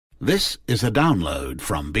This is a download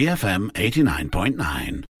from BFM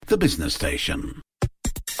 89.9, the business station.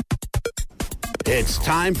 It's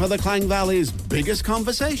time for the Klang Valley's biggest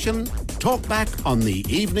conversation. Talkback on the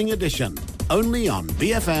evening edition. Only on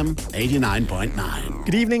BFM 89.9.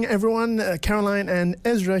 Good evening, everyone. Caroline and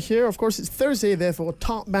Ezra here. Of course, it's Thursday, therefore,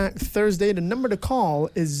 Talkback Thursday. The number to call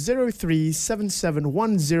is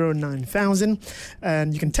 0377109000.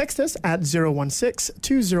 And you can text us at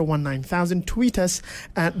 016-2019,000. Tweet us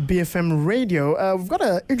at BFM Radio. We've got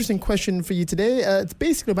an interesting question for you today. It's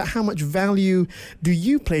basically about how much value do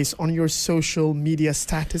you place on your social media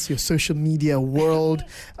status, your social media world.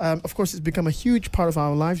 Of course, it's become a huge part of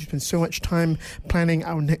our lives. We spend so much time planning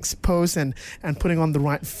our next post and putting on the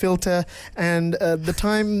right filter, and the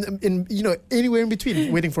time in anywhere in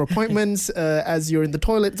between, waiting for appointments, as you're in the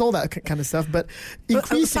toilet, it's all that kind of stuff. But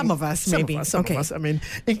some of us. I mean,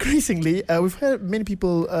 increasingly, we've heard many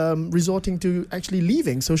people resorting to actually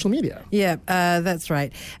leaving social media. Yeah, that's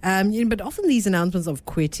right. But often these announcements of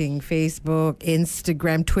quitting Facebook,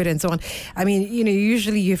 Instagram, Twitter, and so on. I mean,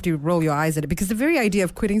 usually you have to roll your eyes at it because the very idea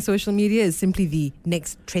of quitting social media is simply the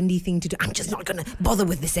next trendy thing to do. I'm just not going to bother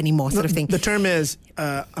with this anymore, sort of thing. The term is,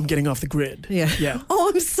 I'm getting off the grid. Yeah.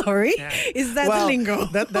 Oh, I'm sorry. Yeah. Is that the lingo?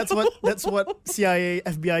 That's what CIA,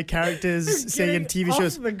 FBI characters say in TV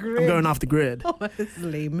shows. I'm going off the grid. Oh, that's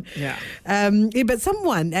lame. Yeah. But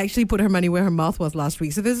someone actually put her money where her mouth was last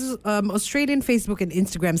week. So this is Australian Facebook and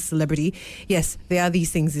Instagram celebrity. Yes, there are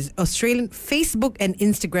these things. Is Australian Facebook and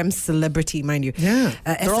Instagram celebrity, mind you. Yeah.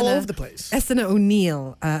 They're all over the place. Essena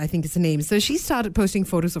O'Neill, I think is the name. So she started posting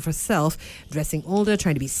photos of herself dressing older,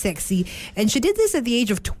 trying to be sexy. And she did this at the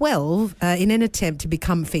age of 12 in an attempt to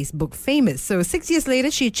become Facebook famous. So 6 years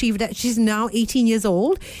later, she achieved that. She's now 18 years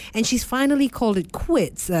old and she's finally called it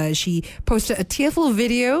quits. She posted a tearful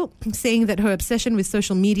video saying that her obsession with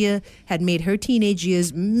social media had made her teenage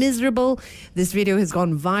years miserable. This video has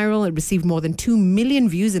gone viral. It received more than 2 million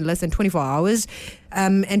views in less than 24 hours.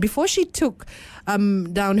 And before she took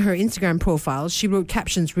down her Instagram profile, she wrote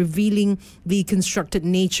captions revealing the constructed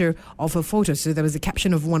nature of her photos. So there was a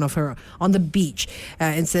caption of one of her on the beach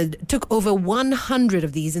and said, took over 100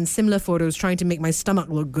 of these in similar photos trying to make my stomach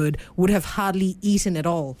look good, would have hardly eaten at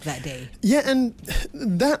all that day. Yeah, and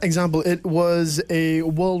that example, it was a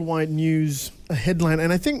worldwide news headline.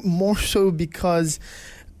 And I think more so because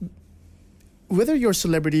whether you're a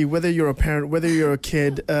celebrity, whether you're a parent, whether you're a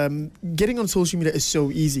kid, getting on social media is so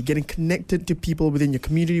easy. Getting connected to people within your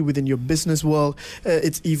community, within your business world,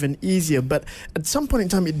 it's even easier. But at some point in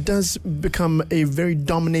time, it does become a very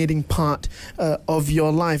dominating part of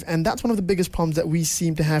your life. And that's one of the biggest problems that we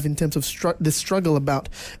seem to have in terms of the struggle about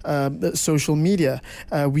social media.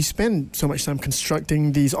 We spend so much time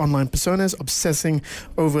constructing these online personas, obsessing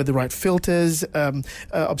over the right filters,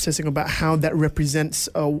 obsessing about how that represents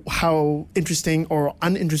how interesting or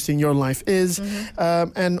uninteresting your life is.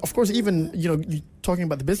 And of course, even, talking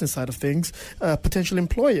about the business side of things, potential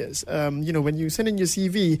employers, when you send in your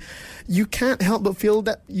CV, you can't help but feel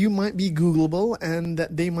that you might be Googleable and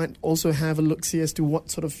that they might also have a look-see as to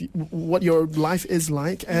what your life is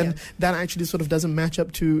like. And that actually sort of doesn't match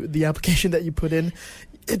up to the application that you put in.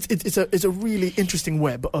 It's a really interesting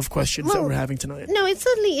web of questions that we're having tonight. No, it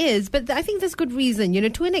certainly is, but I think there's good reason.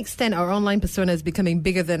 To an extent, our online persona is becoming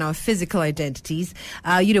bigger than our physical identities.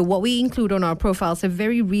 What we include on our profiles have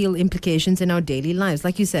very real implications in our daily lives.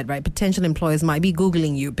 Like you said, right? Potential employers might be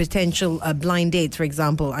Googling you. Potential blind dates, for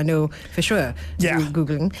example. I know for sure. Yeah.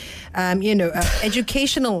 Googling.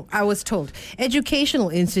 Educational, I was told.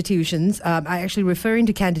 Educational institutions are actually referring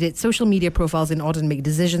to candidates' social media profiles in order to make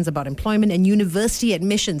decisions about employment and university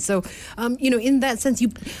admission. So, in that sense,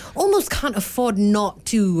 you almost can't afford not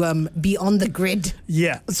to be on the grid.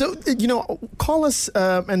 Yeah. So, call us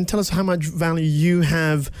and tell us how much value you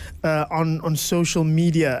have on social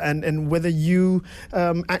media and whether you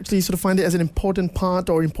actually sort of find it as an important part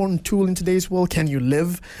or important tool in today's world. Can you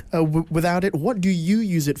live without it? What do you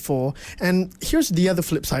use it for? And here's the other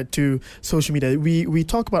flip side to social media. We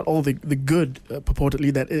talk about all the good,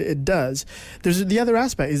 purportedly, that it does. There's the other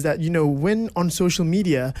aspect is that, when on social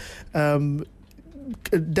media,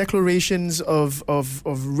 declarations of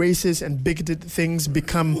racist and bigoted things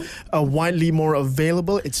become widely more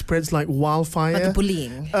available. It spreads like wildfire. Like the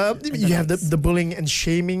bullying. You have the bullying and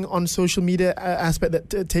shaming on social media aspect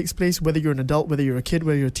that takes place, whether you're an adult, whether you're a kid,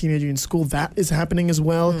 whether you're a teenager in school, that is happening as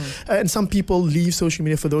well. And some people leave social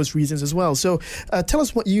media for those reasons as well. So tell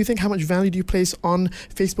us what you think. How much value do you place on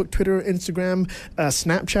Facebook, Twitter, Instagram?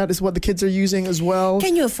 Snapchat is what the kids are using as well.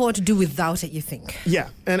 Can you afford to do without it, you think? Yeah,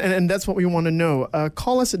 and that's what we want to know.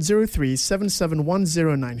 call us at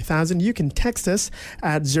 03-771-09000. You can text us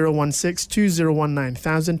at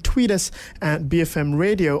 016-201-9000. Tweet us at BFM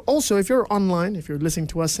Radio. Also, if you're online, if you're listening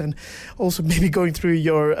to us and also maybe going through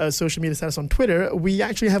your social media status on Twitter, we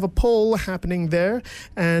actually have a poll happening there,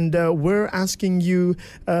 and we're asking you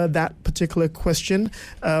that particular question,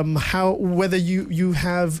 whether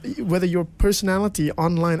your personality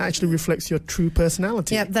online actually reflects your true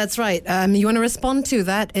personality. Yeah, that's right. You want to respond to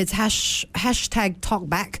that? It's hashtag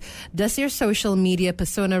Talkback. Does your social media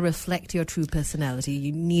persona reflect your true personality?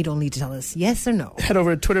 You need only to tell us yes or no. Head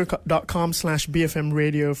over to twitter.com/BFM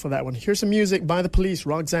Radio for that one. Here's some music by The Police,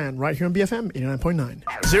 Roxanne, right here on BFM 89.9.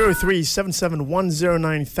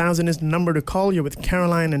 03-771-09000 is the number to call. You're with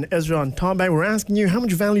Caroline and Ezra on Talkback. We're asking you, how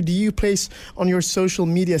much value do you place on your social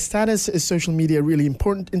media status? Is social media really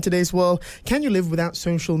important in today's world? Can you live without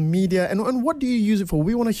social media? And what do you use it for?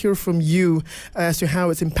 We want to hear from you as to how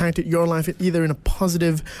it's impacted your life, either in a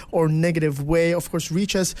positive or negative way. Of course,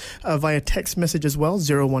 reach us via text message as well,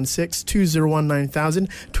 016-201-9000.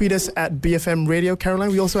 Tweet us at BFM Radio.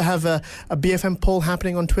 Caroline, we also have a BFM poll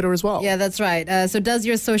happening on Twitter as well. Yeah, that's right. So does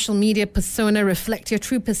your social media persona reflect your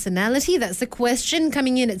true personality? That's the question,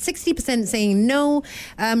 coming in at 60% saying no,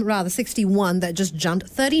 rather 61% that just jumped,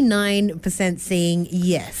 39% saying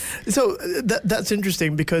yes. So that's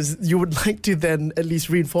interesting, because you would like to then at least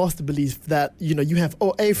reinforce the belief that, you have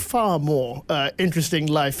a far more interesting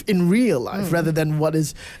life in real life rather than what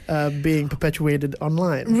is being perpetuated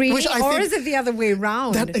online. Really? Which Or is it the other way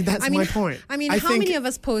around? That's my point. I mean, how many of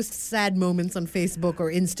us post sad moments on Facebook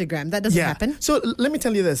or Instagram? That doesn't happen. So let me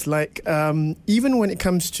tell you this, even when it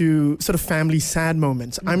comes to sort of family sad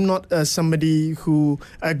moments, I'm not somebody who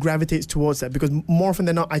gravitates towards that, because more often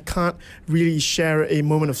than not, I can't really share a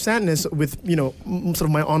moment of sadness with, sort of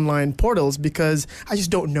my online portals, because I just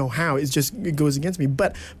don't know how. It goes against me.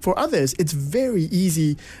 But for others, it's very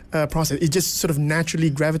easy process. It just sort of naturally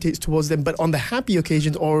gravitates towards them. But on the happy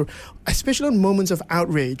occasions, or especially on moments of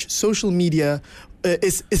outrage, social media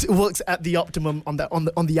it works at the optimum on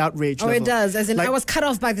the outrage level. It does. As in, I was cut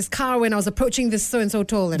off by this car when I was approaching this so-and-so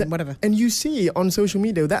toll and whatever. And you see on social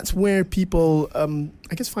media, that's where people, I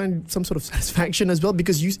guess, find some sort of satisfaction as well,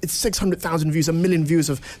 because it's 600,000 views, 1 million views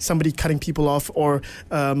of somebody cutting people off, or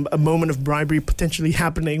a moment of bribery potentially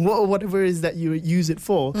happening, whatever it is that you use it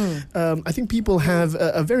for. I think people have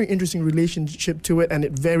a very interesting relationship to it, and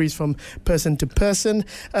it varies from person to person.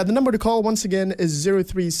 The number to call, once again, is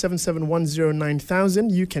 03-771-09000.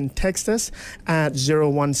 You can text us at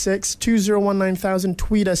 016-201-9000.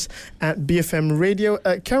 Tweet us at BFM Radio.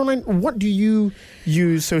 Caroline, what do you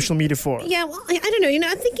use social media for? Yeah, well, I don't know.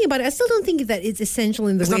 I'm thinking about it. I still don't think that it's essential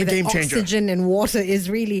in the way that oxygen and water is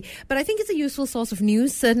really. But I think it's a useful source of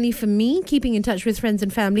news, certainly for me, keeping in touch with friends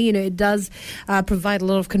and family. It does provide a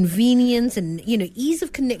lot of convenience and, ease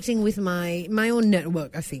of connecting with my own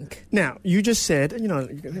network, I think. Now, you just said, you're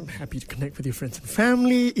happy to connect with your friends and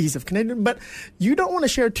family, ease of connecting, but you don't want to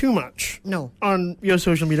share too much on your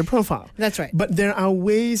social media profile. That's right. But there are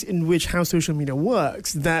ways in which how social media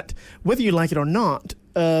works that, whether you like it or not,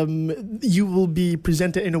 you will be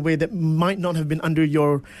presented in a way that might not have been under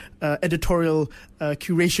your editorial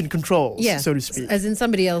curation controls, so to speak. As in,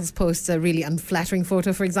 somebody else posts a really unflattering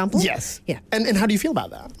photo, for example? Yes. Yeah. And how do you feel about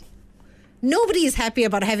that? Nobody is happy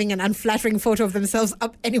about having an unflattering photo of themselves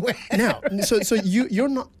up anywhere. Now, so you're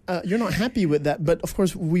not happy with that, but of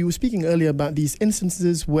course we were speaking earlier about these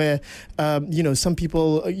instances where some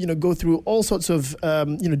people go through all sorts of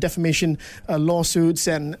defamation lawsuits,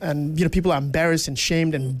 and people are embarrassed and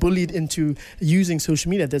shamed and bullied into using social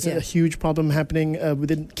media. There's a huge problem happening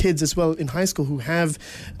within kids as well in high school who have.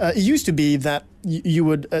 It used to be that you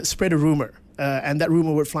would spread a rumor. And that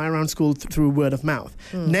rumor would fly around school through word of mouth.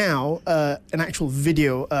 Now, an actual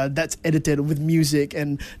video that's edited with music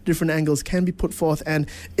and different angles can be put forth, and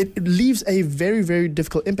it leaves a very, very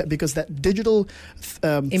difficult impact, because that digital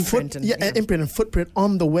imprint and footprint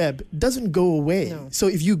on the web doesn't go away. No. So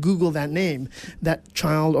if you Google that name, that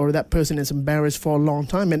child or that person is embarrassed for a long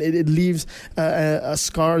time, and it leaves a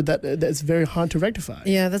scar that's very hard to rectify.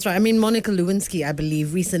 Yeah, that's right. I mean, Monica Lewinsky, I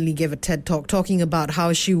believe, recently gave a TED Talk talking about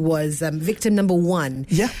how she was victim number one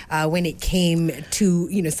when it came to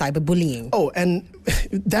cyberbullying. Oh, and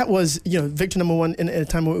that was victim number one in a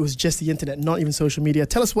time where it was just the internet, not even social media.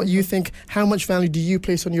 Tell us what you think. How much value do you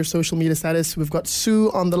place on your social media status? We've got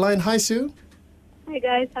Sue on the line. Hi, Sue. Hi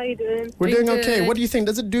guys, how you doing? We're doing okay. What do you think?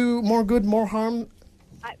 Does it do more good, more harm?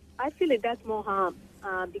 I feel it does more harm,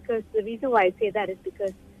 because the reason why I say that is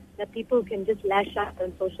because that people can just lash out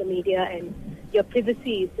on social media, and your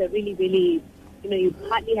privacy is really, really. You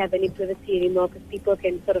hardly have any privacy anymore, because people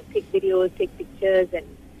can sort of take videos, take pictures, and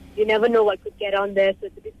you never know what could get on there, so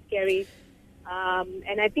it's a bit scary.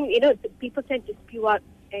 And I think, people tend to spew out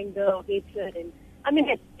anger or hatred. And I mean,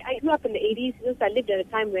 I grew up in the 80s, so I lived at a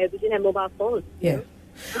time where we didn't have mobile phones. Yeah.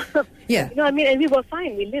 Yeah. And we were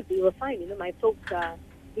fine. We were fine. My folks,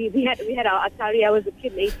 we had our Atari. I was a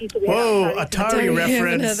kid in the 80s, so we had our Atari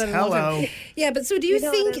reference. Hello. Yeah, but so do you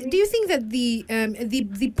think that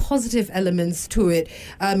the positive elements to it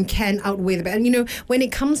can outweigh the bad? And when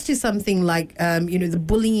it comes to something like the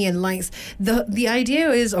bullying and likes, the idea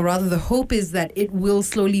is, or rather the hope is, that it will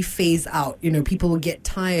slowly phase out. People will get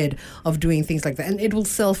tired of doing things like that, and it will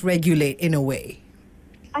self-regulate in a way.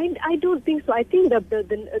 I don't think so. I think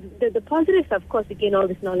the positives, of course, you gain all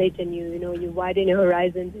this knowledge and you widen your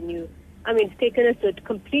horizons and it's taken us to a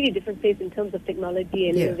completely different place in terms of technology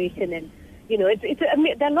and innovation, and there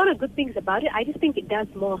are a lot of good things about it. I just think it does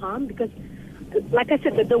more harm because, like I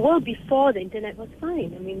said, the world before the internet was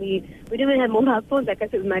fine. I mean, we didn't even have mobile phones, like I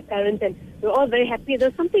said, with my parents, and we were all very happy.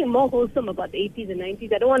 There's something more wholesome about the 80s and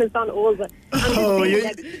 90s. I don't want to sound old, but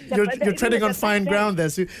you're treading on fine ground there,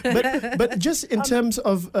 Sue. But just in terms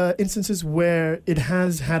of instances where it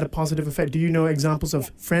has had a positive effect, do you know examples of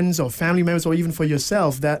friends or family members, or even for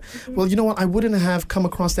yourself, that, well, you know what, I wouldn't have come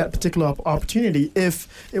across that particular opportunity if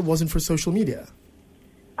it wasn't for social media?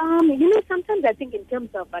 Sometimes I think in terms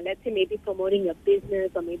of, let's say, maybe promoting your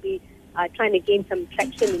business, or maybe trying to gain some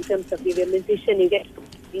traction in terms of if you're a musician, you get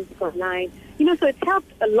music online. So it's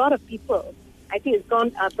helped a lot of people. I think it's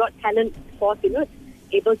brought talent forth, it's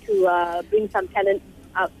able to bring some talent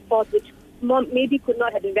forth, which maybe could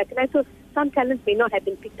not have been recognized. So some talents may not have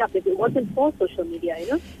been picked up if it wasn't for social media,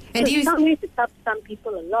 And so in some ways it's helped some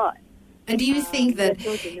people a lot. And do you think that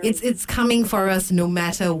it's coming for us no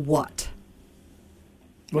matter what?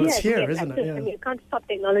 Well, it's here, isn't it? Yeah. I mean, you can't stop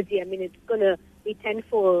technology. I mean, it's going to be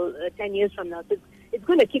tenfold 10 years from now. So it's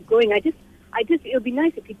going to keep going. It would be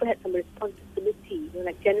nice if people had some responsibility.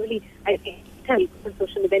 Generally, I think on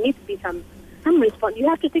social media, there needs to be some response. You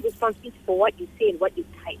have to take responsibility for what you say and what you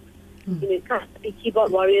type. You can't be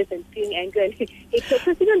keyboard warriors and spewing anger and hatred.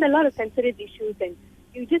 Because, there are a lot of sensitive issues, and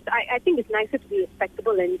I think it's nicer to be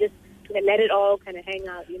respectable and just let it all kind of hang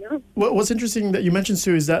out, Well, what's interesting that you mentioned,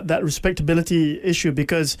 Sue, is that respectability issue,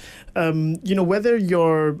 because, whether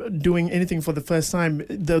you're doing anything for the first time,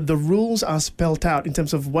 the rules are spelt out in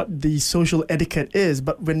terms of what the social etiquette is.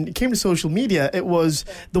 But when it came to social media, it was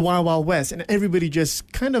the Wild Wild West, and everybody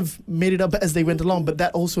just kind of made it up as they went along. But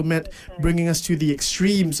that also meant bringing us to the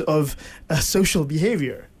extremes of social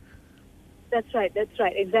behavior. That's right,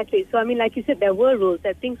 exactly. So, I mean, like you said, there were rules,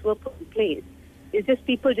 that things were put in place. It's just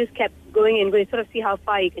people just kept going and going, sort of see how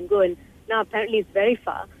far you can go. And now apparently it's very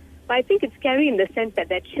far. But I think it's scary in the sense that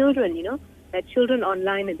they're children, they're children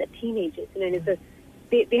online and they're teenagers. And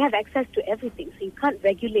they have access to everything. So you can't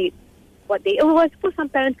regulate what they... I suppose some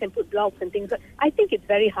parents can put blogs and things. But I think it's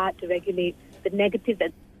very hard to regulate the negative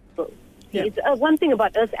that people... Yeah. It's one thing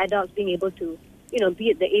about us adults being able to, be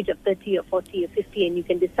at the age of 30 or 40 or 50 and you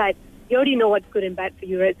can decide, you already know what's good and bad for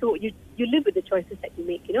you, right? So you live with the choices that you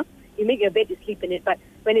make, You make your bed, you sleep in it. But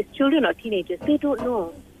when it's children or teenagers, they don't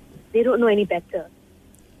know. They don't know any better.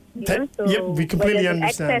 So we completely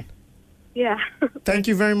understand. Yeah. Thank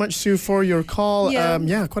you very much, Sue, for your call.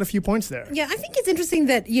 Yeah. Quite a few points there. Yeah, I think it's interesting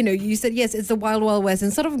that, you said, yes, it's the Wild Wild West,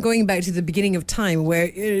 and sort of going back to the beginning of time where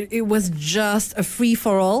it was just a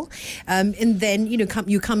free-for-all. And then, you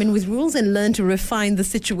come in with rules and learn to refine the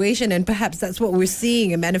situation, and perhaps that's what we're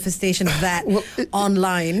seeing, a manifestation of that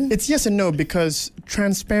online. It's yes and no, because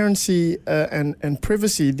transparency and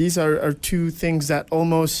privacy, these are two things that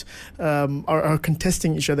almost are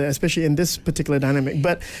contesting each other, especially in this particular dynamic.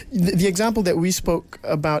 But the example that we spoke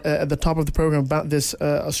about at the top of the program about this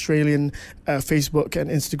Australian Facebook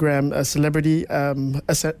and Instagram celebrity,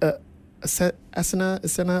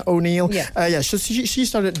 Asana O'Neill. She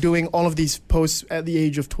started doing all of these posts at the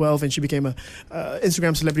age of 12, and she became a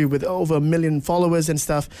Instagram celebrity with over 1 million followers and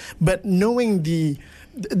stuff. But knowing the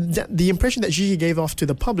impression that Gigi gave off to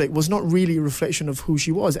the public was not really a reflection of who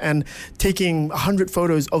she was, and taking 100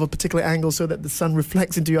 photos of a particular angle so that the sun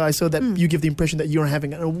reflects into your eyes so that you give the impression that you're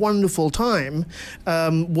having a wonderful time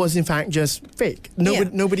was in fact just fake.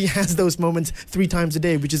 Nobody has those moments 3 times a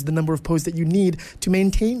day, which is the number of posts that you need to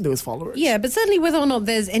maintain those followers. Yeah, but certainly whether or not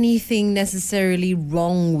there's anything necessarily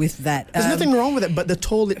wrong with that. There's nothing wrong with it, but the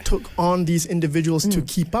toll it took on these individuals to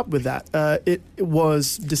keep up with that, it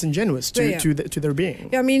was disingenuous to their being.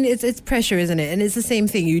 Yeah, I mean, it's pressure, isn't it? And it's the same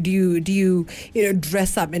thing. Do you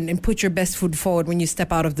dress up and put your best foot forward when you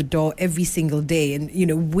step out of the door every single day?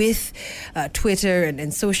 And with Twitter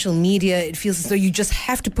and social media, it feels as though you just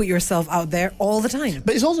have to put yourself out there all the time.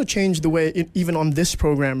 But it's also changed the way, even on this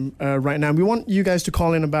program right now. We want you guys to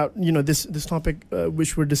call in about this topic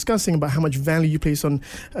which we're discussing, about how much value you place on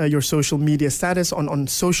your social media status, on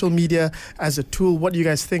social media as a tool. What do you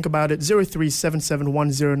guys think about it?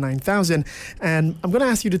 0377109000. And I'm going to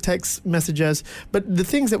ask you to text message us, but the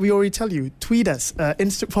things that we already tell you, tweet us,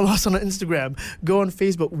 follow us on Instagram, go on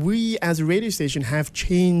Facebook. We as a radio station have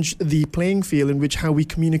changed the playing field in which how we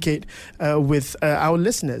communicate with our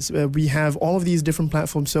listeners. We have all of these different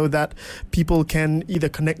platforms so that people can either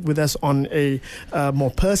connect with us on a more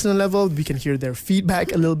personal level. We can hear their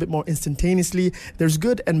feedback a little bit more instantaneously. There's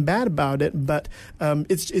good and bad about it, but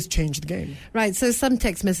it's changed the game. Right, so some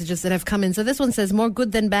text messages that have come in. So this one says, more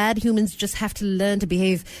good than bad. Humans just have to learn to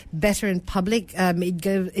behave better in public.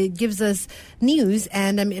 It gives us news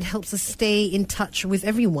and it helps us stay in touch with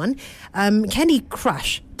everyone. Candy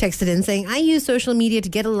Crush texted in saying, I use social media to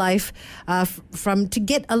get a life from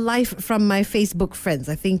my Facebook friends.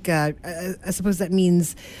 I think I suppose that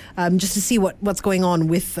means just to see what's going on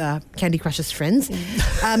with Candy Crush's friends.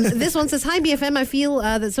 This one says, hi BFM, I feel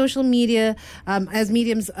that social media as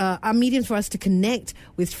mediums are mediums for us to connect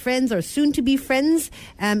with friends or soon to be friends,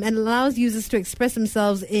 and allows users to express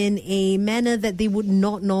themselves in a manner that they would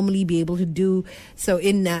not normally be able to do so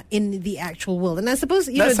in the actual world. And I suppose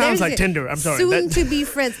that sounds like Tinder. I'm sorry. Soon to be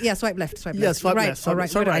friends. Yeah, swipe left. Yeah, swipe right. left. All right.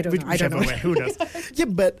 Sorry, I don't know. Who knows? Yeah,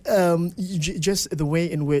 but just the way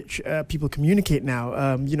in which people communicate now.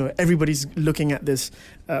 Everybody's looking at this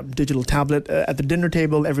digital tablet at the dinner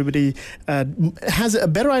table. Everybody has a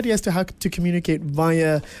better idea as to how to communicate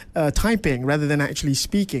via typing rather than actually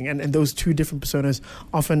speaking. And those two different personas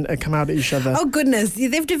often come out at each other. Oh, goodness.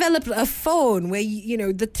 They've developed a phone where,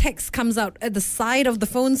 the text comes out at the side of the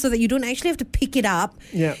phone so that you don't actually have to pick it up.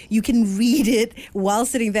 Yeah. You can read it while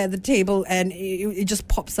sitting there at the table and it just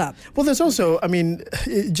pops up. Well, there's also,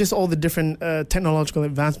 just all the different technological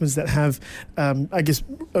advancements that have,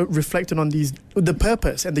 reflected on the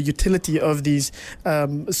purpose and the utility of these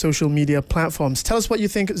social media platforms. Tell us what you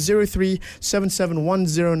think.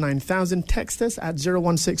 0377109000. Text us at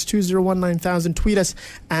 01620199000. Tweet us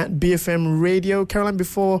at BFM Radio. Caroline,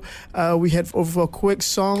 before we head over for a quick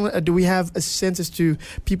song, do we have a sense as to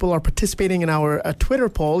people are participating in our Twitter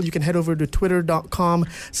poll? You can head over to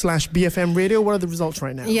twitter.com/BFM Radio. What are the results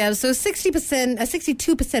right now? Yeah, so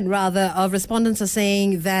 62% rather of respondents are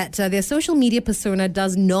saying that their social media persona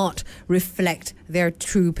does not reflect their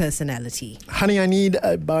true personality. Honey, I Need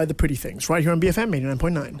by The Pretty Things, right here on BFM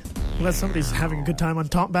 89.9. Well, somebody's having a good time on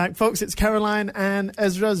Talkback. Folks, it's Caroline and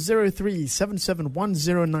Ezra.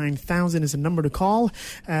 0377109000 is the number to call.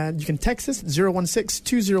 And you can text us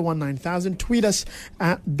 01620199000. Tweet us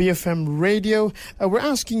at BFM Radio. We're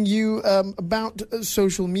asking you about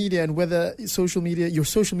social media and whether your social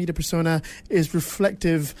media persona is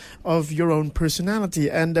reflective of your own personality.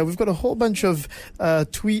 And we've got a whole bunch of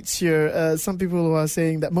tweets here. Some people who are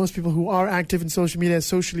saying that most people who are active in social media are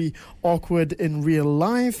socially awkward in real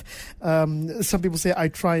life. Some people say I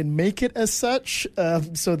try and make it as such,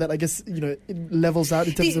 so that I guess it levels out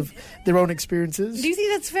in terms of their own experiences. Do you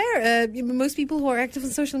think that's fair? Most people who are active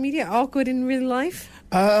on social media are awkward in real life?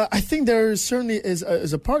 I think there certainly is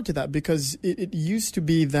a part to that, because it used to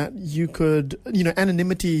be that you could,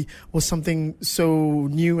 anonymity was something so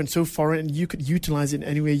new and so foreign, and you could utilize it in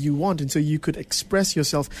any way you want, and so you could express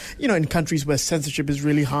yourself, in countries where censorship is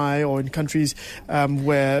really high, or in countries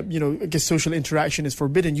where, I guess social interaction is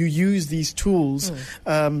forbidden. You use these tools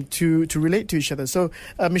to relate to each other. So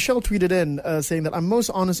Michelle tweeted in saying that I'm most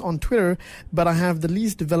honest on Twitter, but I have the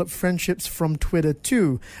least developed friendships from Twitter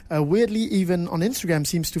too. Weirdly, even on Instagram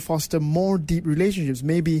seems to foster more deep relationships.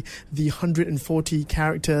 Maybe the 140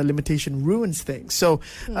 character limitation ruins things. So,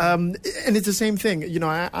 and it's the same thing.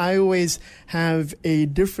 I always have a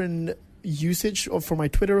different usage for my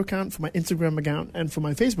Twitter account, for my Instagram account, and for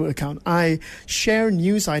my Facebook account. I share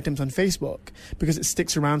news items on Facebook because it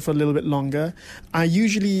sticks around for a little bit longer. I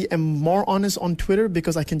usually am more honest on Twitter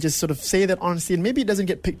because I can just sort of say that honestly, and maybe it doesn't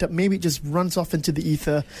get picked up, maybe it just runs off into the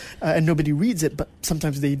ether and nobody reads it, but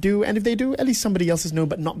sometimes they do, and if they do, at least somebody else's know,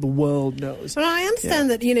 but not the world knows. Well, I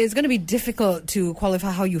understand that it's going to be difficult to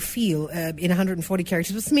qualify how you feel in 140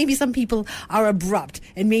 characters, but maybe some people are abrupt,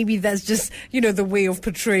 and maybe that's just the way of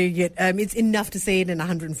portraying it. It's enough to say it in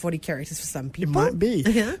 140 characters for some people. It might be.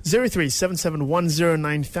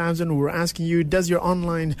 0377109000. We're asking you, does your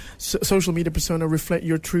online social media persona reflect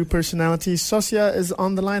your true personality? Sosia is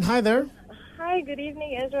on the line. Hi there. Hi Hi, good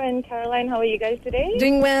evening, Ezra and Caroline. How are you guys today?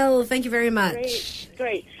 Doing well. Thank you very much.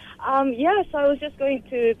 Great. So I was just going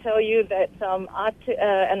to tell you that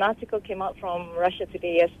an article came out from Russia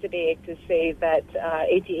Today yesterday to say that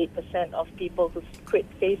 88% of people who quit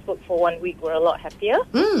Facebook for 1 week were a lot happier.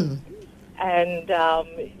 And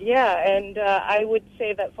I would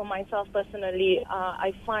say that for myself personally,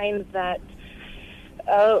 I find that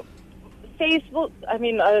Facebook,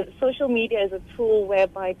 social media is a tool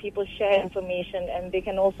whereby people share information and they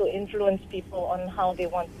can also influence people on how they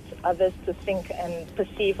want others to think and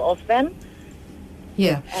perceive of them.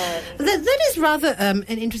 Yeah. That is rather an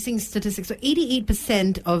interesting statistic. So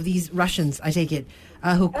 88% of these Russians, I take it,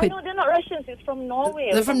 who quit... No, they're not Russians. It's from Norway.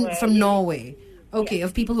 They're from Norway. Okay, yeah.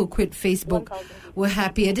 Of people who quit Facebook were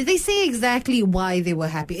happier. Did they say exactly why they were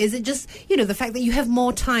happy? Is it just, the fact that you have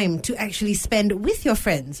more time to actually spend with your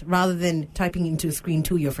friends rather than typing into a screen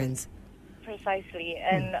to your friends? Precisely.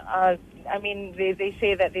 And, they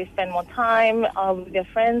say that they spend more time with their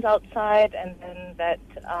friends outside, and then that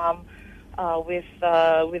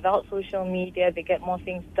without social media, they get more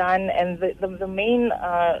things done. And the main,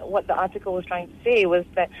 what the article was trying to say was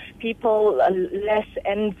that people less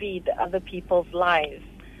envied other people's lives.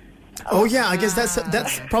 Oh yeah, I guess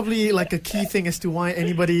that's probably like a key thing as to why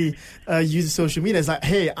anybody uses social media. It's like,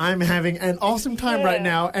 hey, I'm having an awesome time right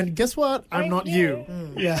now, and guess what? I'm not you.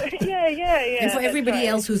 Yeah. And for everybody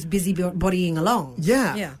else who's busy bodying along.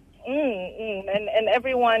 Yeah. And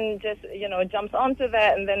everyone just jumps onto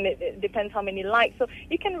that, and then it depends how many likes. So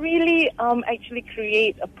you can really actually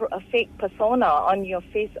create a fake persona on your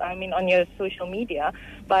on your social media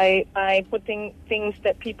by putting things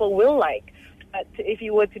that people will like. But if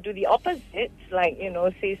you were to do the opposite, like,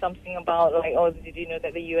 say something about, like, oh, did you know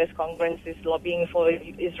that the U.S. Congress is lobbying for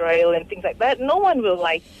Israel and things like that, no one will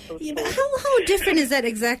like those but how different is that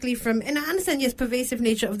exactly from, and I understand, yes, pervasive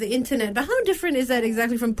nature of the internet, but how different is that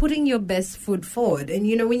exactly from putting your best foot forward? And,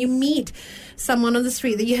 when you meet someone on the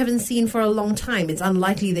street that you haven't seen for a long time, it's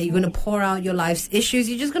unlikely that you're going to pour out your life's issues.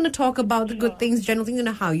 You're just going to talk about the good things, general things,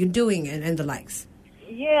 how you're doing and the likes.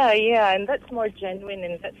 Yeah, and that's more genuine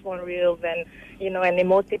and that's more real than, an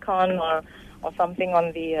emoticon or something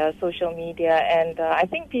on the social media. And I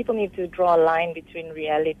think people need to draw a line between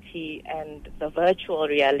reality and the virtual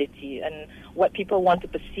reality, and what people want to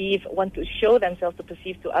show themselves to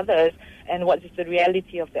perceive to others, and what is the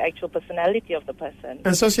reality of the actual personality of the person.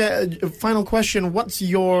 And Sosia, final question, what's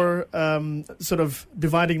your sort of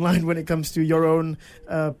dividing line when it comes to your own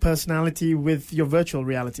personality with your virtual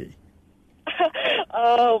reality?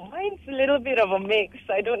 Mine's a little bit of a mix.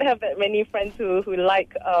 I don't have that many friends who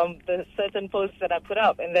like the certain posts that I put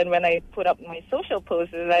up, and then when I put up my social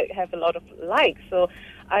posts, I have a lot of likes. So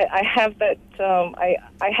I have that. I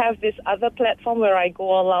have this other platform where I go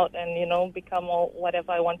all out and become all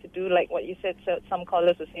whatever I want to do. Like what you said, so some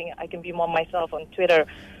callers were saying I can be more myself on Twitter,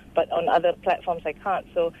 but on other platforms I can't.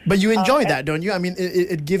 So, but you enjoy that, don't you? I mean,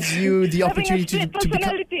 it gives you the opportunity to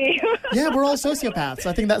become. Yeah, we're all sociopaths.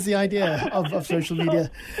 I think that's the idea of social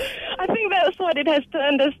media. I think that's what it has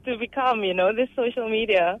turned us to become. This social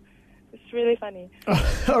media. It's really funny.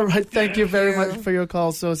 All right. Thank you very much for your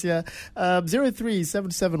call, Sosia.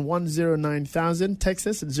 0377109000. Text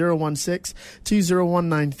us at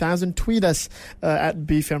 016-2019,000. Tweet us at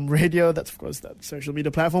BFM Radio. That's, of course, that social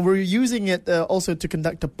media platform. We're using it also to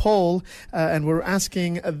conduct a poll, and we're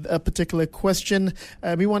asking a particular question.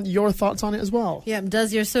 We want your thoughts on it as well. Yeah.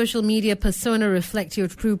 Does your social media persona reflect your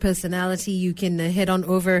true personality? You can head on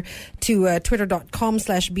over to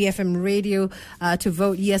twitter.com/BFM Radio to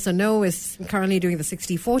vote yes or no. Is currently doing the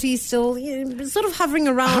 60-40, still sort of hovering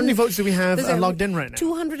around. How many votes do we have logged in right now?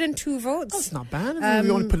 202 votes. That's not bad. We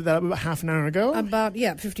only put that up about half an hour ago.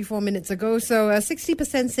 54 minutes ago. So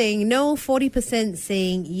 60% saying no, 40%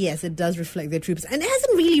 saying yes, it does reflect their troops. And it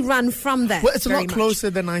hasn't really run from that. Well, it's a lot closer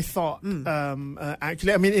than I thought,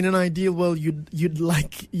 actually. I mean, in an ideal world, you'd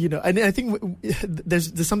like, and I think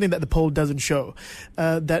there's something that the poll doesn't show,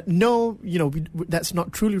 that no, that's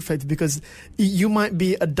not truly reflected, because you might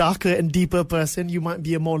be a darker and deeper person, you might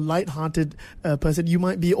be a more light-hearted person, you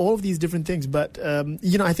might be all of these different things, but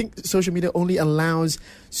I think social media only allows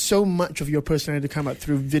so much of your personality to come out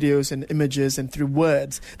through videos and images and through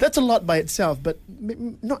words. That's a lot by itself, but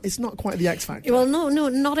it's not quite the X factor. Well, no,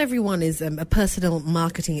 not everyone is a personal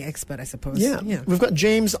marketing expert, I suppose. Yeah. We've got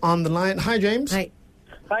James on the line. Hi, James. Hi.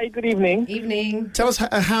 Hi, good evening. Evening. Tell us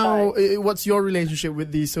what's your relationship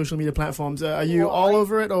with these social media platforms? Are you all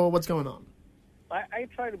over it, or what's going on? I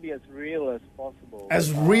try to be as real as possible.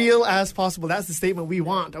 As real as possible. That's the statement we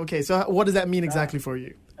want. Okay, so what does that mean exactly for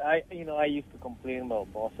you? I used to complain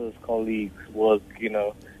about bosses, colleagues, work,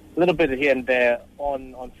 a little bit here and there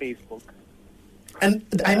on Facebook. And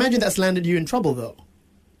I imagine that's landed you in trouble, though.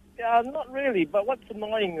 Yeah, not really. But what's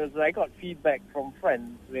annoying is I got feedback from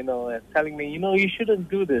friends, telling me, you shouldn't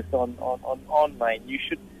do this on online. You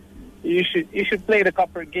should play the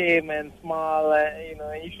corporate game and smile.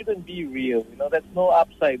 You shouldn't be real. There's no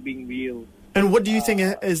upside being real. And what do you think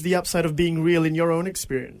is the upside of being real in your own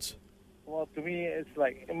experience? Well, to me, it's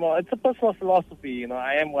like, it's a personal philosophy.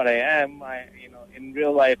 I am what I am. In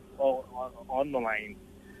real life or online.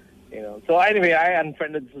 So anyway, I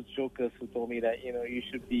unfriended those jokers who told me that, you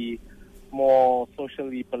should be more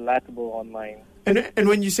socially palatable online. And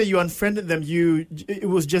when you say you unfriended them, it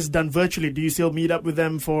was just done virtually. Do you still meet up with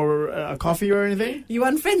them for a coffee or anything? You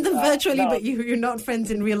unfriend them virtually, no. but you're not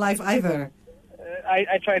friends in real life either.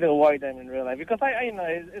 I try to avoid them in real life because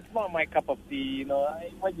it's not my cup of tea.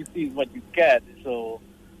 What you see is what you get.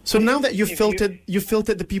 So now that you filtered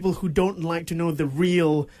the people who don't like to know the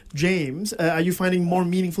real James, are you finding more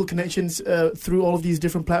meaningful connections through all of these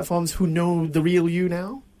different platforms who know the real you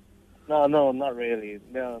now? No, not really.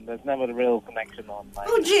 No, there's never a real connection online.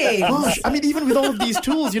 Oh, James! Gosh, I mean, even with all of these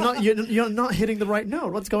tools, you're not hitting the right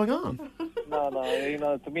note. What's going on?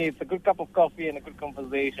 No. To me, it's a good cup of coffee and a good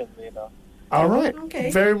conversation. All right.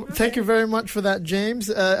 Okay. Thank you very much for that,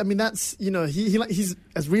 James. I mean, that's he's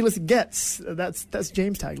as real as it gets. That's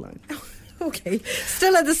James' tagline. Okay.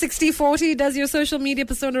 Still at the 60-40, does your social media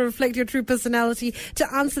persona reflect your true personality?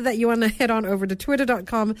 To answer that, you want to head on over to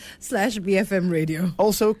twitter.com/BFM radio.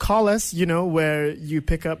 Also, call us, where you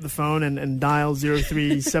pick up the phone and dial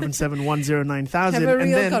 0377109000. Have a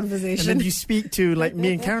real conversation. And then you speak to,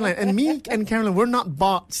 me and Caroline. And me and Caroline, we're not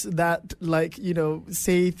bots that,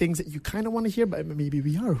 say things that you kind of want to hear, but maybe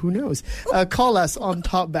we are. Who knows? Call us on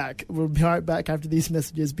Talkback. We'll be right back after these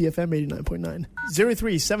messages. BFM 89.9.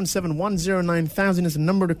 0377109000 is the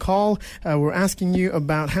number to call. We're asking you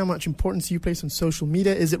about how much importance you place on social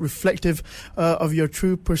media. Is it reflective of your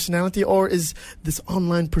true personality, or is this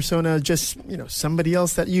online persona just somebody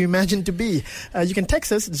else that you imagine to be? You can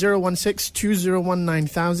text us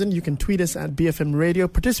 016-201-9000. You can tweet us at BFM Radio.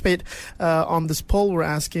 Participate on this poll we're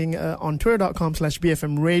asking on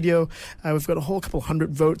twitter.com/BFM Radio. We've got a whole couple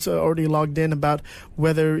hundred votes already logged in about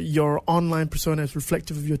whether your online persona is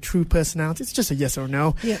reflective of your true personality. It's just a yes or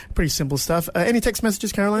no. Yeah. Pretty simple stuff. Any text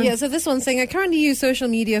messages, Caroline? Yeah, so this one's saying, I currently use social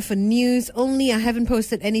media for news only. I haven't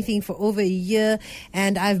posted anything for over a year,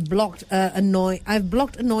 and I've blocked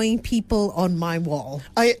annoying people on my wall.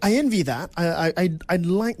 I envy that. I'd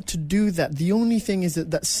like to do that. The only thing is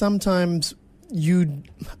that sometimes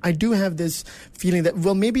I do have this feeling that,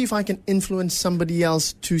 well, maybe if I can influence somebody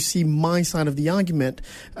else to see my side of the argument,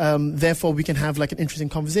 therefore we can have an interesting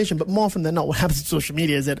conversation. But more often than not, what happens on social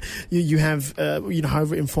media is that you have,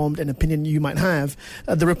 however informed an opinion you might have,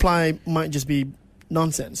 the reply might just be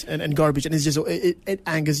nonsense and garbage, and it's just it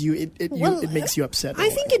angers you. It makes you upset. I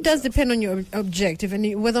think it does depend on your objective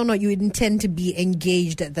and whether or not you intend to be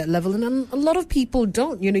engaged at that level. And a lot of people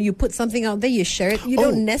don't. You put something out there, you share it. You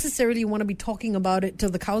don't necessarily want to be talking about it till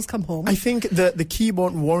the cows come home. I think the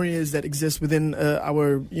keyboard warriors that exist within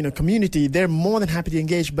our community, they're more than happy to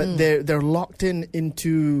engage, but they're locked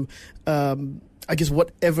into. I guess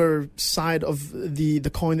whatever side of the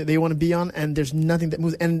coin that they want to be on, and there's nothing that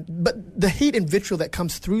moves. But the hate and vitriol that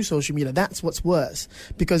comes through social media, that's what's worse,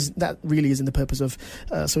 because that really isn't the purpose of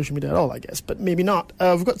social media at all, I guess. But maybe not.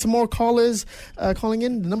 We've got some more callers calling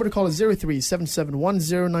in. The number to call is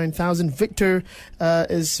 0377109000. Victor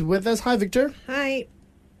is with us. Hi, Victor. Hi.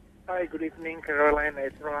 Hi, good evening, Caroline,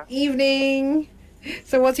 Ezra. Evening.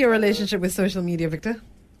 So what's your relationship with social media, Victor?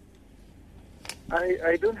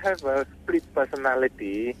 I don't have a split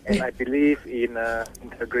personality, and I believe in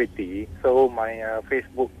integrity. So my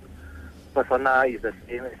Facebook persona is the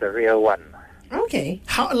same as the real one. Okay.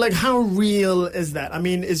 How real is that? I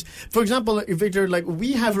mean, for example, Victor,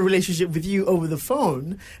 we have a relationship with you over the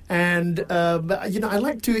phone, and I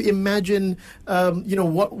like to imagine,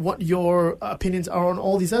 what your opinions are on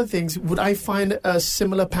all these other things. Would I find a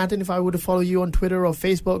similar pattern if I were to follow you on Twitter or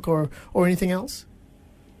Facebook or anything else?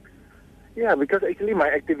 Yeah, because actually my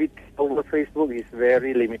activity over Facebook is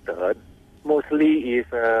very limited. Mostly is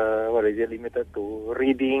limited to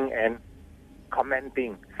reading and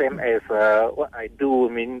commenting. Same as what I do.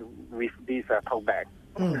 With this Talkback,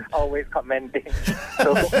 always commenting.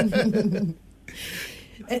 So.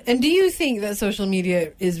 And do you think that social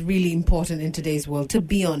media is really important in today's world, to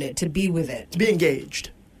be on it, to be with it, to be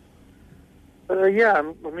engaged? Yeah,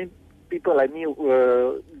 people like me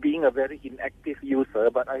being a very inactive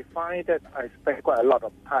user, but I find that I spend quite a lot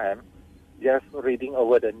of time just reading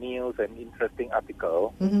over the news and interesting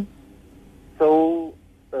articles. Mm-hmm. So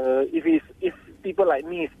if people like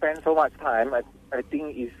me spend so much time, I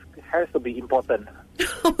think has to be important.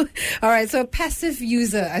 All right, so a passive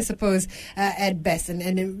user, I suppose, at best,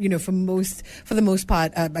 and for the most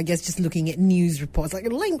part, I guess just looking at news reports, like a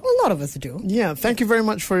lot of us do. Yeah, thank you very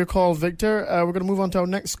much for your call, Victor. We're going to move on to our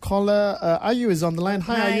next caller. Ayu is on the line.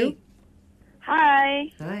 Hi. Ayu.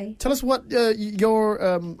 Hi. Hi. Tell us what your,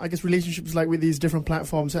 I guess, relationship is like with these different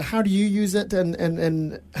platforms. How do you use it,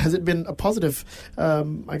 and has it been a positive,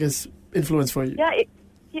 I guess, influence for you? Yeah,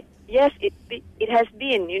 yes, it has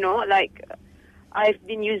been. I've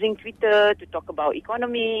been using Twitter to talk about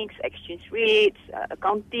economics, exchange rates,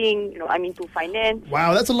 accounting. I'm into finance.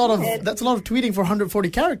 Wow, that's a lot of tweeting for 140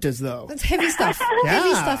 characters, though. That's heavy stuff. Yeah,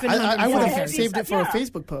 heavy stuff. I would have saved it for a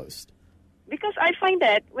Facebook post. Because I find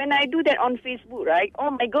that when I do that on Facebook, right?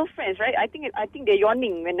 All my girlfriends, right? I think they're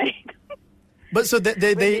yawning when I. But so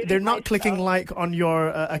they're not clicking like on your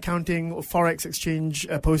accounting or forex exchange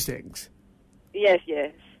postings. Yes.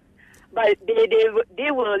 But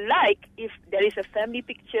they will like if there is a family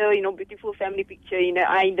picture, beautiful family picture in an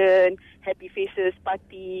island, happy faces,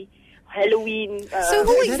 party, Halloween. So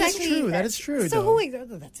who exactly? That is true. So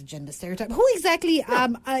that's a gender stereotype. Who exactly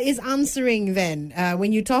is answering then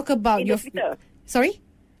when you talk about your Twitter? Sorry,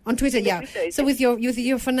 on Twitter, yeah. Twitter, so with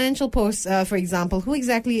your financial posts, for example, who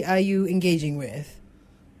exactly are you engaging with?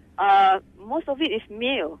 Most of it is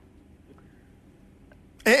male.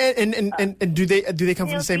 And do they come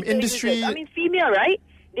from the same industry? Users. I mean, female, right?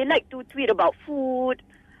 They like to tweet about food,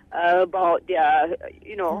 about their,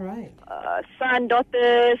 son,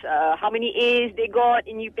 daughters, how many A's they got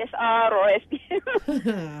in UPSR or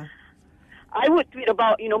SPM. I would tweet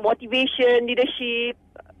about, motivation, leadership,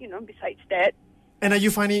 besides that. And are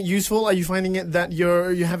you finding it useful? Are you finding it that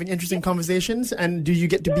you're having interesting conversations? And do you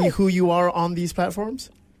get to be who you are on these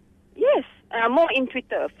platforms? Yes, more in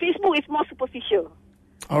Twitter. Facebook is more superficial.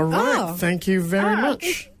 All right. Thank you very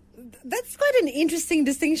much. That's quite an interesting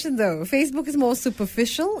distinction, though. Facebook is more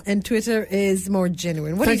superficial and Twitter is more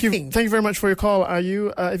genuine. What do you think? Thank you very much for your call. If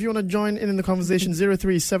you want to join in the conversation,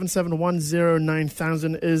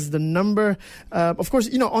 0377109000 is the number. Of course,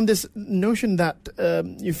 on this notion that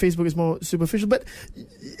Facebook is more superficial, but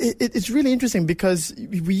it's really interesting because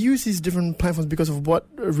we use these different platforms because of what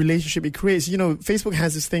relationship it creates. Facebook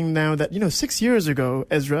has this thing now that, 6 years ago,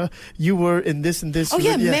 Ezra, you were in this and this. Oh,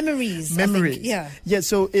 yeah, memories. Memories. Yeah. Yeah,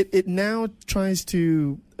 so it now tries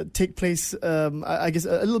to take place, I guess,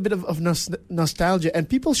 a little bit of nostalgia, and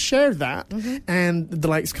people share that, and the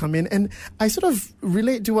likes come in, and I sort of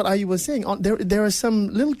relate to what Ayu was saying. There are some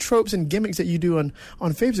little tropes and gimmicks that you do on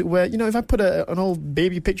Facebook where, if I put an old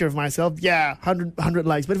baby picture of myself, 100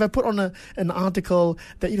 likes, but if I put on an article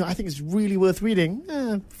that, I think is really worth reading,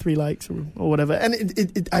 3 likes or whatever, and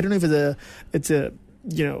I don't know if it's a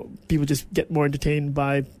people just get more entertained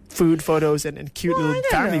by food photos and cute little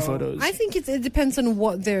family photos. I think it depends on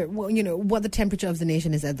what the temperature of the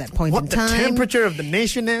nation is at that point in time. What the temperature of the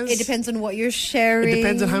nation is. It depends on what you're sharing. It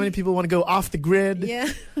depends on how many people want to go off the grid. Yeah.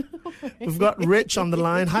 We've got Rich on the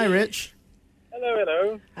line. Hi, Rich.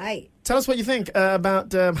 Hello. Hi. Tell us what you think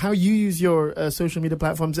about how you use your social media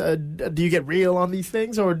platforms. Do you get real on these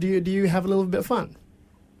things, or do you have a little bit of fun?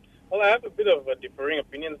 Well, I have a bit of differing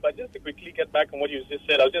opinions, but just to quickly get back on what you just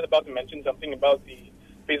said, I was just about to mention something about the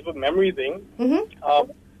Facebook memory thing. Just to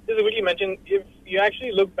quickly mention, if you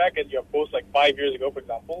actually look back at your post like 5 years ago, for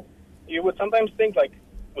example, you would sometimes think like,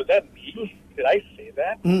 was that me? Did I say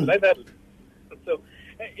that? Was I that? So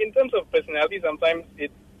in terms of personality, sometimes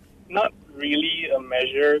it's not really a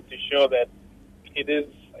measure to show that it is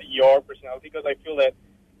your personality, because I feel that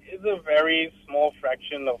it's a very small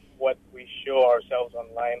fraction of what we show ourselves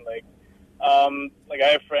online. Like I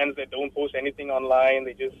have friends that don't post anything online.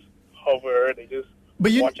 They just hover. They just.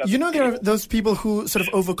 But there are those people who sort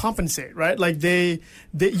of overcompensate, right? Like they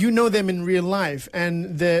them in real life,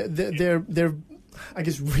 and their I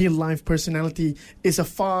guess real life personality is a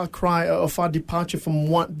far departure from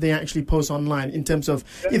what they actually post online in terms of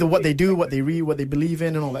either what they do, what they read, what they believe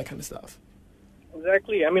in, and all that kind of stuff.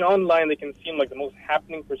 Exactly. I mean, online they can seem like the most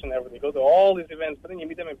happening person ever. They go to all these events, but then you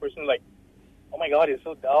meet them in person, like, oh my God, it's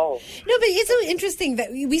so dull. No, but it's so interesting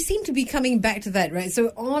that we seem to be coming back to that, right? So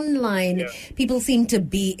online, people seem to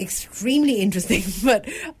be extremely interesting, but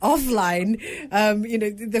offline,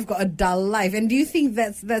 they've got a dull life. And do you think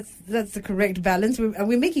that's the correct balance? Are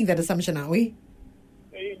we making that assumption, aren't we?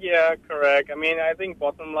 Yeah, correct. I mean, I think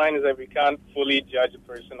bottom line is that we can't fully judge a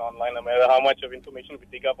person online, no matter how much of information we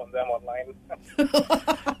dig up on them online.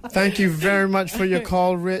 Thank you very much for your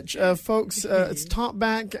call, Rich. Folks, it's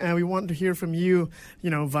Talkback, and we want to hear from you,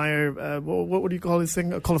 via, what do you call this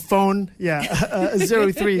thing? Call a phone? Yeah,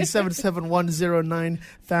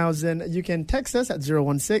 03-771-09,000. You can text us at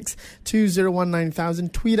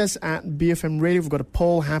 016-201-9000. Tweet us at BFM Radio. We've got a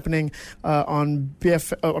poll happening on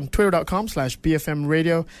twitter.com/BFM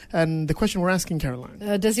Radio. And the question we're asking,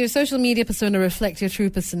 Caroline. Does your social media persona reflect your true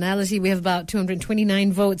personality? We have about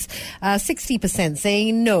 229 votes. 60%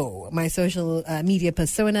 saying no, my social media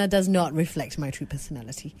persona does not reflect my true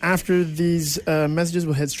personality. After these messages,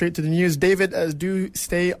 we'll head straight to the news. David, do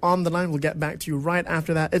stay on the line. We'll get back to you right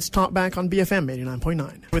after that. It's Talkback on BFM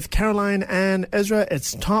 89.9. With Caroline and Ezra,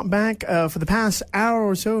 it's Talkback. For the past hour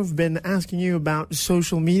or so, I've been asking you about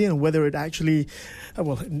social media and whether it actually,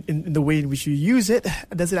 in the way in which you use it,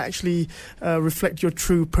 does it actually reflect your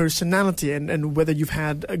true personality, and whether you've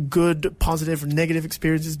had a good, positive, or negative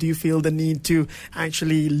experiences. Do you feel the need to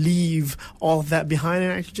actually leave all of that behind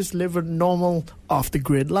and actually just live a normal,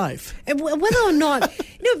 off-the-grid life? And whether or not,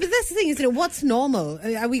 but that's the thing, isn't it? What's normal?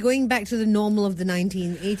 Are we going back to the normal of the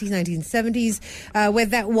 1980s, 1970s, where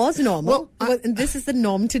that was normal? And this is the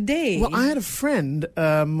norm today. Well, I had a friend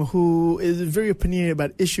who is very opinionated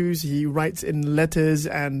about issues. He writes in letters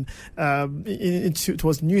and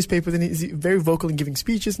towards newspapers, and he's very vocal in giving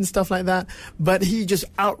speeches and stuff like that. But he just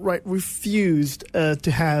outright refused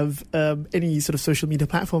to have any sort of social media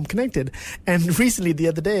platform connected. And recently, the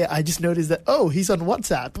other day, I just noticed that, he's on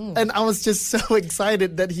WhatsApp. And I was just so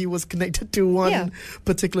excited that he was connected to one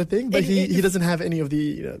particular thing, but he doesn't have any of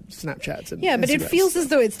the Snapchats and but Instagrams. it feels as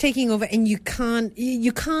though it's taking over, and you can't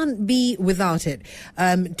be without it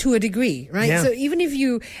to a degree, right? Yeah. So even if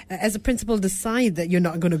you, as a principal, decide that you're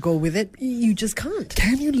not going to go with it, you just can't.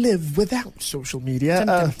 Can you live without social media?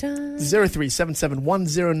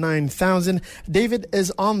 03-771-09,000. David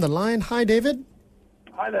is on the line. Hi, David.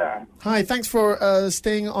 Hi there. Hi, thanks for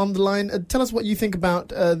staying on the line. Tell us what you think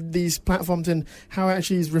about these platforms and how it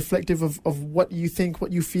actually is reflective of what you think,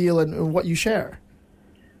 what you feel, and what you share.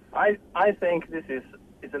 I think this is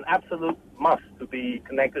an absolute must to be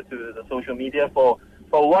connected to the social media for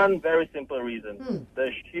one very simple reason.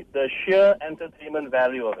 The sheer entertainment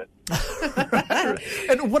value of it.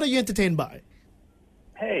 And what are you entertained by?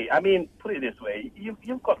 Hey, I mean, put it this way.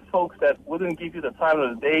 You've got folks that wouldn't give you the time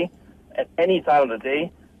of the day at any time of the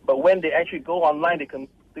day, but when they actually go online,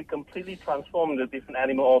 they completely transform into a different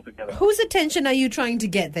animal altogether. Whose attention are you trying to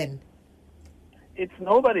get then? It's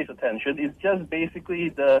nobody's attention. It's just basically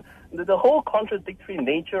the whole contradictory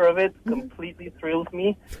nature of it completely thrills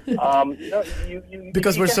me.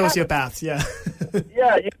 Because we're sociopaths, yeah.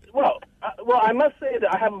 Well, I must say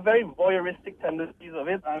that I have a very voyeuristic tendencies of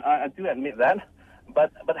it. I do admit that.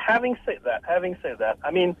 But having said that,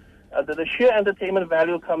 I mean, the sheer entertainment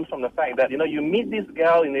value comes from the fact that, you meet this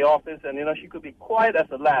gal in the office and, she could be quiet as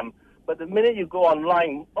a lamb. But the minute you go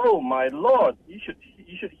online, oh, my Lord, you should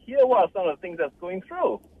hear what are some of the things that's going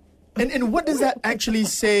through. And what does that actually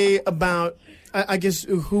say about, I guess,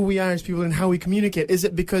 who we are as people and how we communicate? Is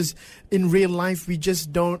it because in real life we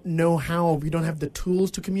just don't know how, or we don't have the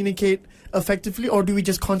tools to communicate effectively, or do we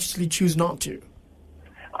just consciously choose not to?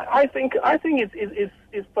 I think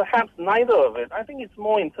it's perhaps neither of it. I think it's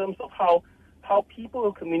more in terms of how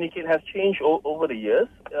people communicate has changed over the years,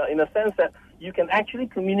 in a sense that you can actually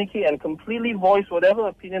communicate and completely voice whatever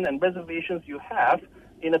opinion and reservations you have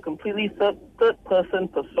in a completely third-person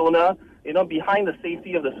persona, behind the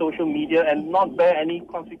safety of the social media and not bear any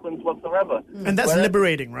consequence whatsoever. And that's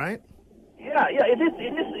liberating, right? Yeah,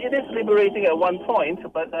 it is liberating at one point,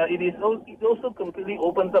 but it also completely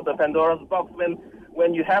opens up the Pandora's box when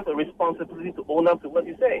you have a responsibility to own up to what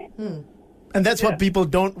you say. And that's what people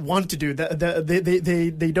don't want to do.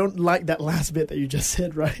 They don't like that last bit that you just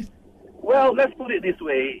said, right? Well, let's put it this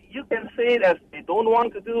way. You can say it as they don't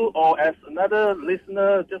want to do, or as another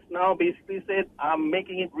listener just now basically said, I'm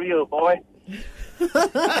making it real, boy. All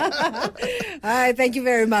right, thank you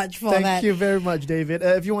very much for that. Thank you very much, David.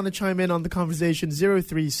 If you want to chime in on the conversation,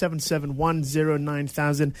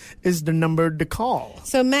 03-771-09,000 is the number to call.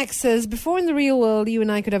 So Max says, before in the real world, you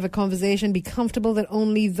and I could have a conversation, be comfortable that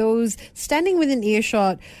only those standing within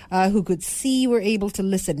earshot who could see were able to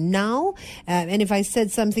listen. Now, and if I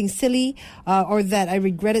said something silly or that I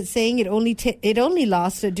regretted saying, it only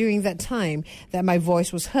lasted during that time that my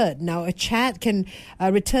voice was heard. Now, a chat can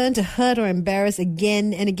return to hurt or embarrass embarrassed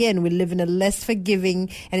again and again. We live in a less forgiving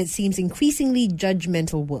and it seems increasingly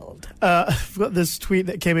judgmental world. I've got this tweet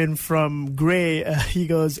that came in from Gray. He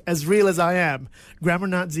goes, as real as I am, grammar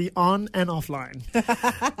Nazi on and offline.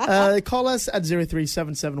 Call us at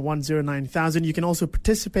 0377109000. You can also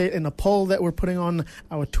participate in a poll that we're putting on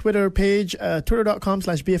our Twitter page,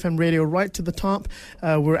 twitter.com/BFM radio, right to the top.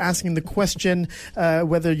 We're asking the question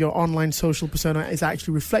whether your online social persona is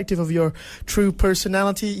actually reflective of your true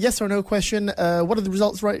personality. Yes or no question. What are the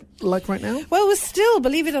results like right now? Well, we're still,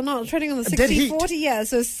 believe it or not, trading on the 60-40. Yeah,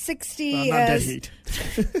 so 60... Well, not dead heat.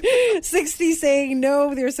 60 saying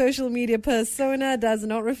no, their social media persona does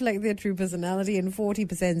not reflect their true personality, and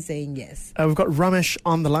 40% saying yes. We've got Ramesh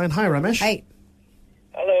on the line. Hi, Ramesh. Hi.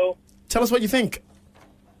 Hello. Tell us what you think.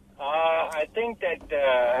 I think that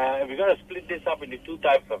we're going to split this up into two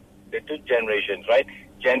generations, right?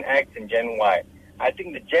 Gen X and Gen Y. I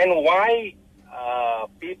think the Gen Y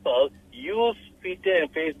people use Twitter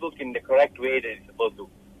and Facebook in the correct way that it's supposed to.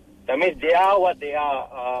 That means they are what they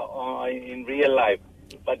are in real life.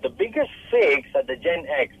 But the biggest fakes are the Gen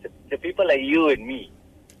X, the people like you and me.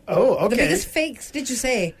 Oh, okay. The biggest fakes, did you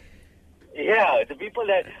say? Yeah, the people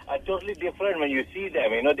that are totally different when you see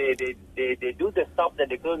them. You know, they do the stuff that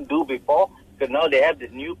they couldn't do before. So now they have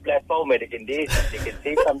this new platform where they can say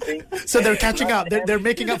something. So they're catching up. They're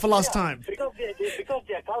making up for lost time. Because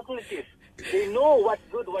they are calculative. They know what's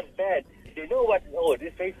good, what's bad. They know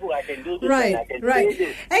this Facebook, I can do this, right, and I can right. do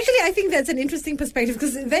this. Actually, I think that's an interesting perspective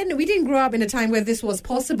because then we didn't grow up in a time where this was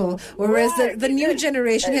possible, whereas the new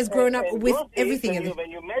generation has grown up with everything.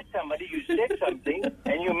 When you met somebody, you said something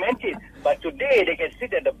and you meant it. But today, they can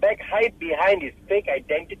sit at the back, hide behind his fake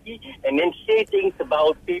identity, and then say things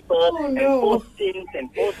about people and post things and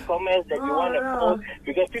post comments that you want to post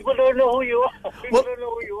because people don't know who you are. Don't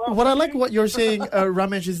know who you are. What I like what you're saying,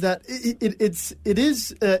 Ramesh, is that it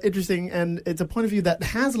is interesting and it's a point of view that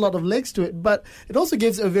has a lot of legs to it, but it also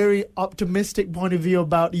gives a very optimistic point of view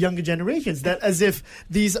about younger generations, that as if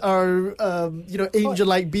these are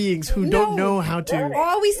angel-like beings who don't know how to... Or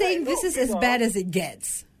are we saying this is as bad as it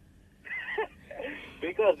gets?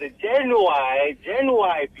 Because the Gen Y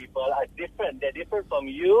people are different. They're different from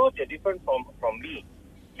you. They're different from me.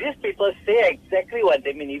 These people say exactly what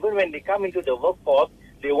they mean. Even when they come into the workforce,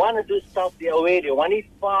 they want to do stuff their way. They want it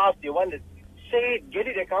fast. They want to say it, get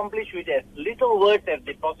it accomplished with as little words as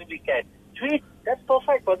they possibly can. Tweet, that's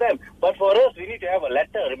perfect for them. But for us, we need to have a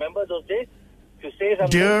letter. Remember those days? To say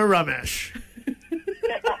something. Dear Ramesh.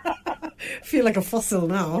 Feel like a fossil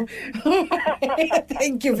now.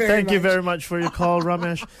 Thank you very much. Thank you very much for your call,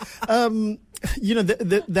 Ramesh.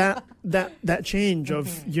 That change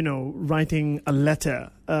of writing a letter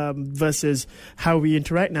versus how we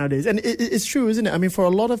interact nowadays, and it's true, isn't it? I mean, for a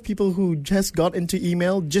lot of people who just got into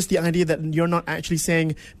email, just the idea that you're not actually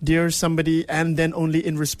saying dear somebody and then only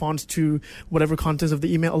in response to whatever contents of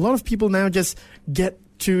the email, a lot of people now just get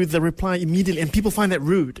to the reply immediately, and people find that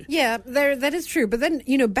rude. Yeah, that is true. But then,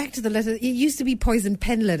 back to the letter, it used to be poison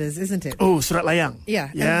pen letters, isn't it? Oh, surat layang.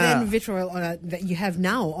 Yeah. And then vitriol that you have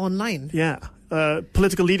now online. Yeah.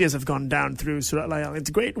 Political leaders have gone down through Surat Layang. It's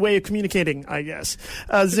a great way of communicating, I guess.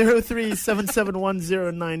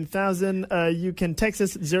 0377109000. You can text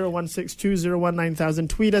us 0162019000.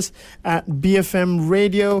 Tweet us at BFM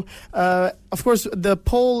Radio. Of course, the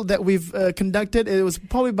poll that we've conducted, it was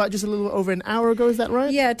probably about just a little over an hour ago. Is that right?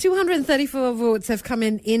 Yeah, 234 votes have come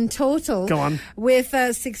in total. Go on. With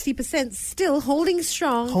 60% still holding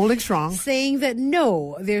strong. Saying that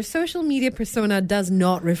no, their social media persona does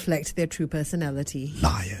not reflect their true personality.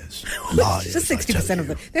 Liars. Just 60% of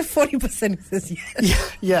them. They're 40% who says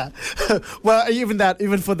yes. Yeah. Well, even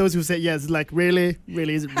for those who say yes, like really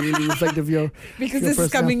is it really reflective of your because your this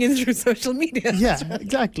is coming in through social media. Yeah,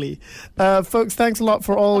 exactly. Folks, thanks a lot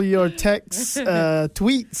for all your texts,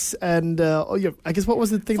 tweets, and I guess what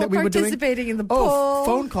was the thing that we were doing? Participating in the poll.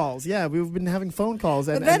 Phone calls. Yeah, we've been having phone calls.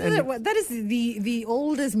 And that is the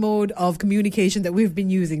oldest mode of communication that we've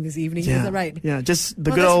been using this evening. Yeah, is that right? Yeah, just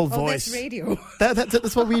the good old voice. That's radio.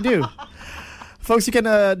 That's what we do. Folks, you can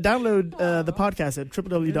download the podcast at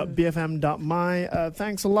www.bfm.my.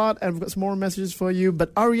 Thanks a lot, and we've got some more messages for you,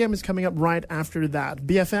 but REM is coming up right after that.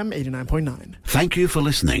 BFM 89.9. Thank you for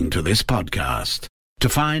listening to this podcast. To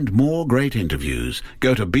find more great interviews,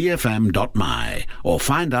 go to bfm.my or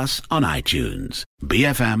find us on iTunes.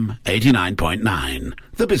 BFM 89.9,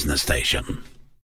 the business station.